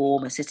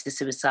reform, assisted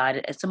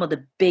suicide, and some of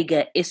the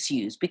bigger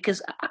issues?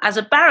 Because as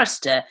a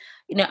barrister,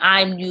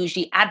 I'm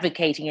usually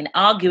advocating and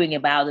arguing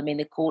about them in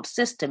the court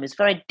system. It's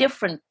very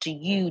different to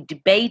you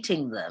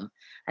debating them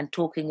and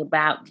talking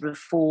about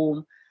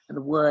reform and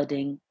the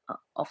wording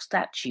of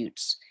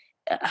statutes.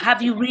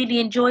 Have you really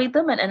enjoyed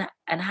them,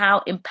 and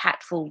how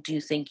impactful do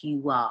you think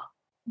you are?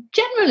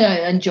 Generally,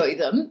 I enjoy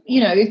them.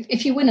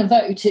 If you win a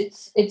vote,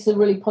 it's a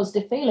really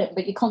positive feeling,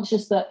 but you're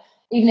conscious that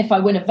even if I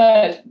win a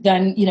vote,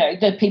 then,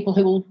 there are people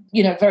who will,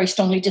 very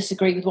strongly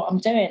disagree with what I'm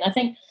doing. I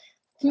think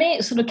for me,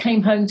 it sort of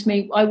came home to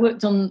me. I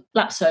worked on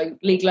LAPSO,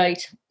 legal aid,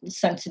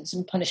 sentence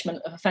and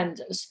punishment of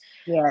offenders.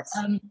 Yes.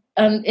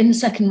 In the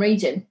second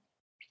reading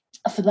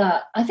for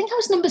that, I think I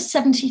was number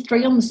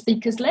 73 on the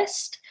speakers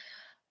list.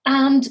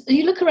 And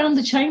you look around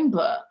the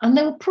chamber and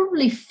there were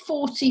probably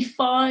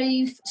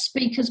 45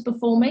 speakers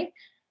before me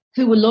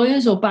who were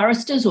lawyers or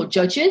barristers or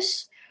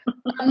judges.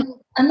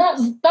 And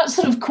that's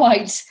sort of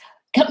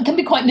can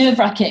be quite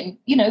nerve-wracking,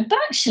 but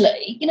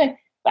actually,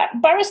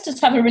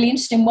 barristers have a really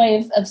interesting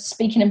way of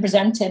speaking and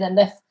presenting, and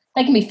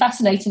they can be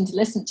fascinating to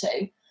listen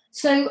to.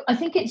 So I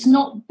think it's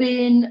not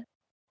been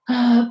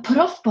put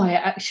off by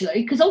it,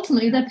 actually, because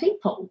ultimately they're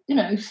people,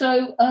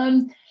 so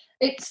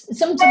it's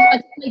sometimes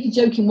I make a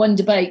joke in one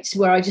debate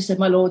where I just said,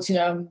 my lords,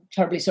 I'm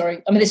terribly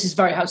sorry. I mean, this is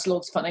very House of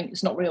Lords funny.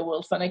 It's not real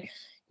world funny.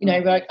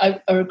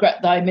 I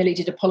regret that I merely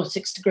did a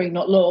politics degree,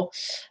 not law,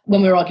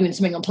 when we were arguing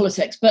something on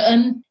politics. But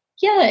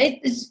if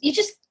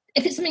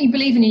it's something you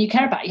believe in and you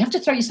care about, you have to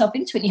throw yourself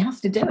into it and you have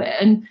to do it.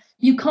 And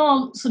you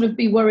can't sort of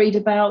be worried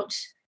about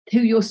who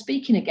you're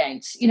speaking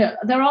against.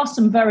 There are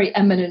some very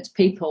eminent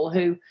people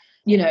who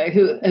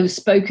have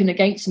spoken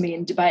against me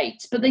in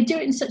debates, but they do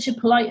it in such a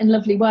polite and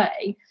lovely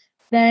way.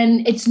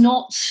 Then it's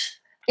not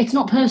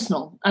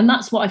personal. And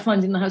that's what I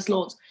find in the House of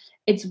Lords.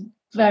 It's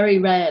very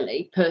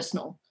rarely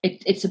personal.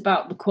 It's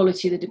about the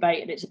quality of the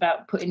debate, and it's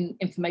about putting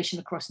information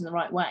across in the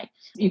right way.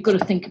 You've got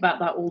to think about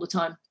that all the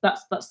time.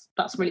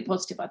 That's really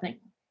positive, I think.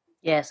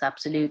 Yes,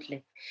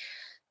 absolutely.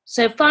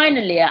 So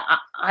finally,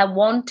 I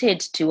wanted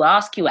to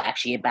ask you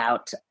actually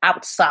about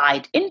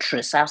outside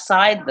interests,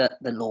 outside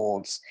the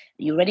Lords.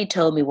 You already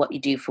told me what you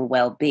do for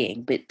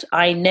well-being, but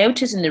I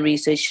noticed in the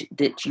research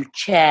that you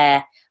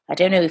chair, I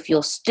don't know if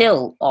you're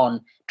still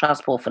on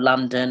Transport for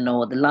London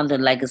or the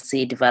London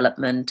Legacy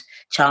Development,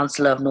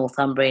 Chancellor of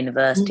Northumbria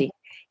University,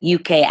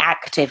 UK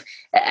Active,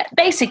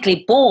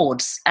 basically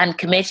boards and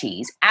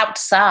committees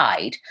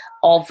outside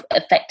of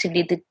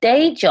effectively the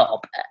day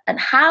job. And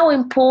how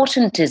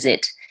important is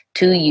it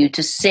to you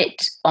to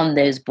sit on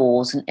those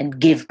boards and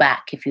give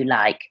back, if you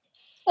like?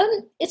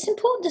 It's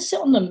important to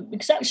sit on them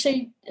because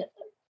actually,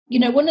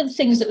 one of the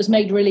things that was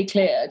made really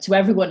clear to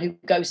everyone who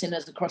goes in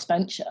as a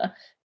crossbencher,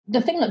 the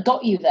thing that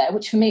got you there,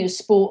 which for me is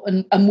sport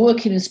and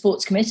working in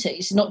sports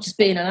committees, not just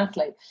being an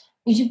athlete,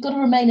 is you've got to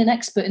remain an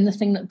expert in the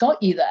thing that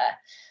got you there.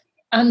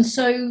 And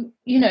so,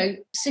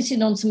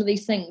 sitting on some of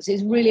these things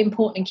is really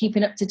important in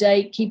keeping up to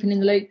date, keeping in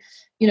the loop,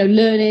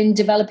 learning,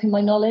 developing my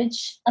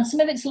knowledge. And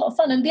some of it's a lot of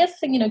fun. And the other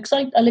thing, because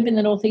I live in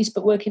the Northeast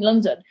but work in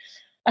London,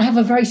 I have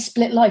a very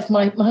split life.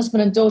 My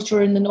husband and daughter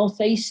are in the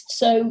Northeast.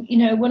 So,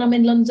 when I'm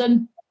in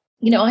London,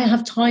 I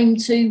have time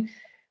to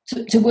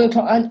work.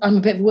 I'm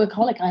a bit of a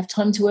workaholic. I have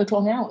time to work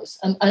long hours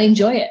and I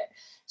enjoy it.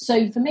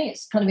 So for me,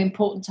 it's kind of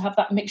important to have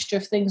that mixture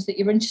of things that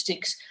you're interested in.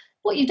 Because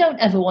what you don't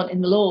ever want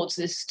in the Lords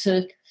is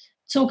to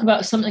talk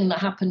about something that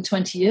happened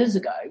 20 years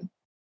ago.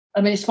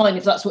 I mean, it's fine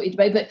if that's what you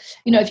debate, but,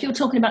 if you're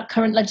talking about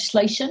current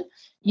legislation,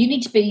 you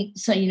need to be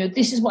saying,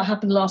 this is what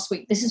happened last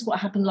week, this is what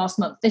happened last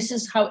month, this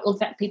is how it will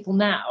affect people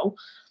now,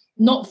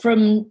 not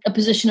from a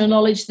position of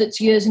knowledge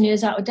that's years and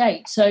years out of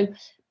date. So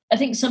I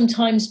think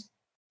sometimes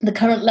the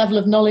current level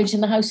of knowledge in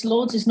the House of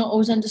Lords is not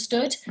always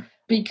understood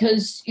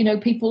because,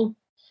 people,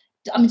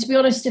 to be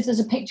honest, if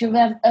there's a picture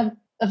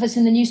of us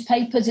in the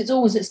newspapers, it's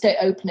always at state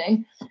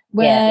opening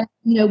where,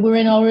 we're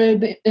in our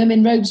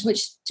ermine robes,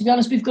 which, to be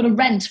honest, we've got to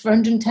rent for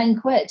 110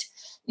 quid,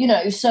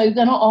 so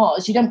they're not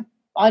ours.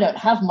 I don't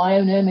have my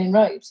own ermine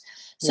robes.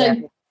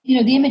 So,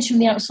 the image from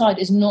the outside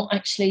is not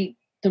actually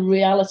the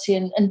reality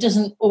and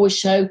doesn't always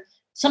show.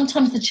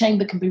 Sometimes the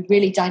chamber can be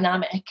really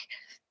dynamic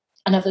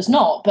and others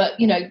not, but,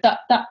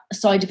 that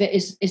side of it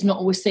is not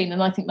always seen.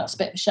 And I think that's a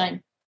bit of a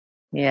shame.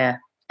 Yeah.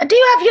 And do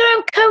you have your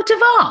own coat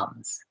of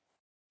arms?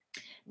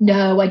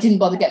 No, I didn't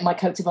bother getting my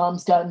coat of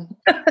arms done.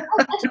 I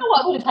don't know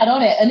what I would have had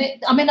on it.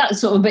 And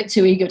that's sort of a bit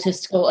too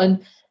egotistical.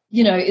 And,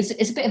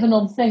 it's a bit of an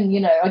odd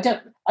thing, I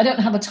don't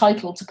have a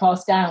title to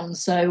pass down.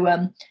 So,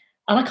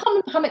 and I can't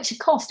remember how much it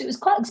cost. It was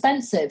quite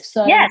expensive.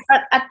 So yes,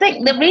 I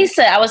think the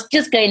research, I was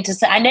just going to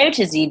say, I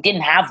noticed you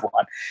didn't have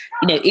one.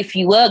 If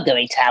you were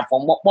going to have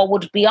one, what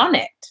would be on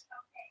it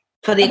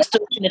for the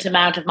extortionate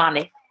amount of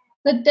money?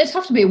 There'd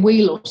have to be a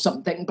wheel or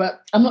something,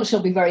 but I'm not sure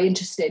it'll be very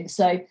interesting.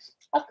 So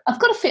I've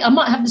got a feel, I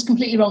might have this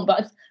completely wrong, but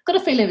I've got a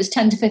feeling it was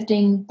 10 to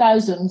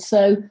 15,000.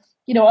 So,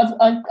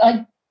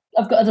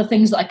 I've got other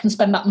things that I can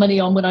spend that money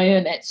on when I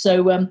earn it.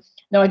 So,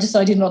 no, I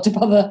decided not to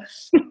bother.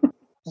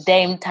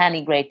 Dame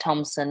Tanni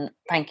Grey-Thompson,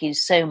 thank you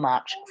so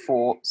much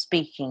for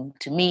speaking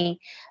to me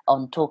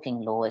on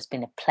Talking Law. It's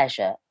been a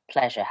pleasure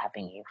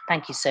having you.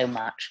 Thank you so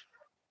much.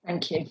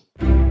 Thank you.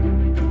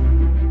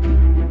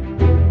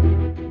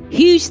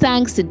 Huge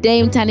thanks to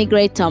Dame Tanni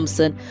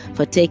Grey-Thompson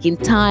for taking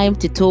time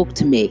to talk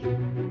to me.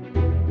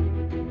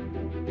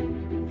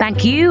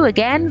 Thank you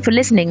again for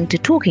listening to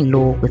Talking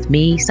Law with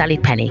me, Sally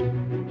Penni.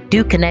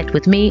 Do connect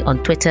with me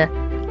on Twitter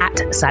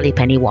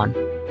 @SallyPenny1.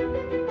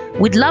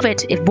 We'd love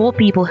it if more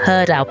people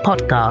heard our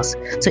podcast,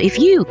 so if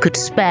you could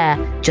spare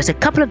just a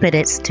couple of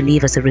minutes to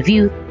leave us a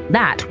review,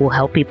 that will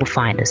help people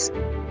find us.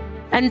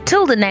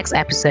 Until the next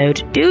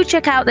episode, do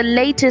check out the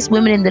latest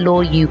Women in the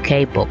Law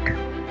UK book.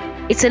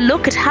 It's a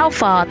look at how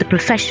far the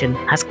profession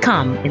has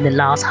come in the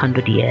last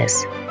 100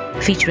 years,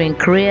 featuring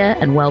career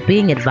and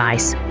well-being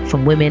advice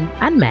from women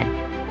and men.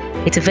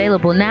 It's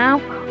available now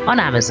on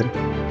Amazon.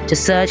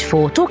 Just search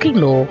for Talking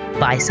Law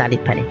by Sally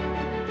Penni.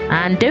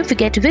 And don't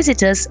forget to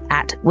visit us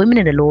at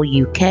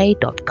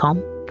womeninthelawuk.com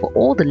for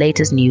all the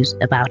latest news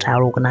about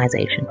our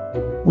organisation.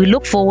 We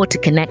look forward to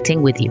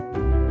connecting with you.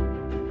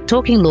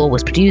 Talking Law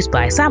was produced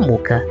by Sam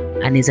Walker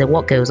and is a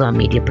What Goes On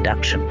media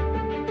production.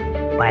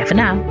 Bye for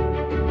now.